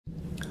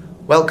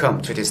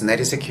Welcome to this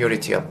NeDi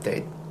Security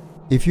update.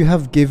 If you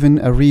have given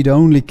a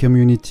read-only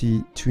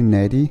community to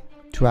NeDi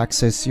to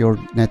access your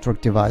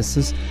network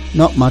devices,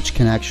 not much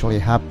can actually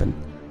happen.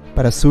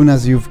 But as soon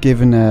as you've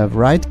given a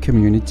write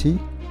community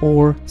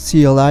or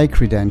CLI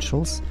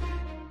credentials,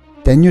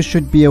 then you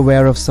should be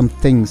aware of some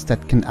things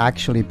that can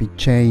actually be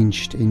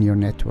changed in your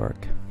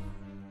network.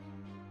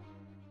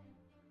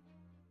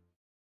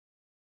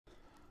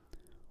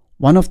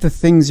 One of the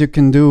things you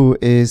can do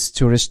is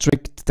to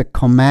restrict the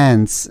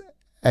commands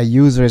a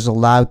user is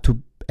allowed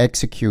to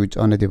execute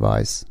on a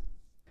device.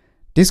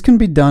 This can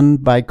be done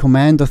by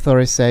command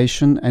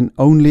authorization and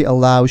only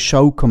allow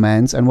show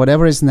commands and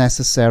whatever is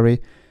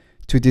necessary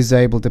to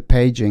disable the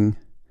paging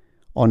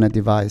on a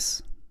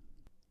device.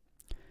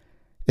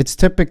 It's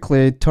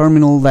typically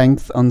terminal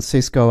length on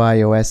Cisco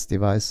iOS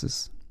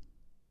devices.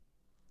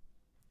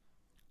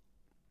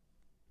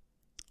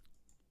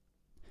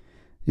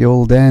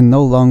 You'll then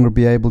no longer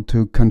be able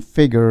to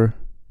configure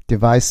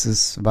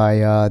devices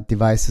via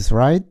devices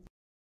write,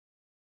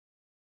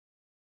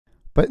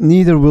 but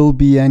neither will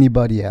be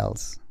anybody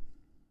else.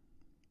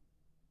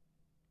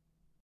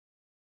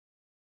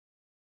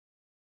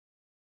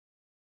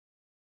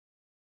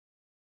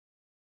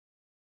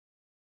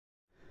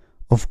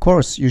 Of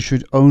course, you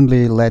should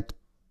only let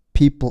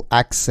people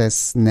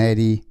access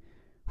NeDi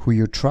who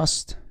you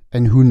trust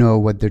and who know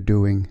what they're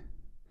doing.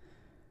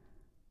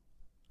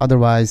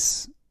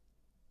 Otherwise,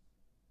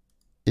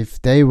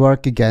 if they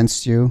work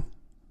against you,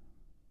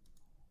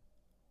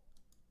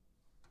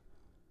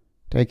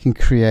 they can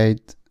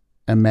create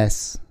a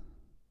mess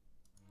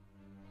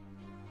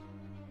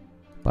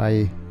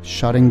by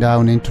shutting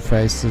down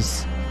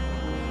interfaces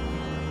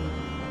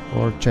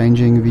or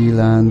changing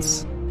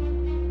VLANs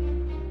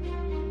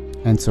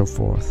and so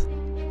forth.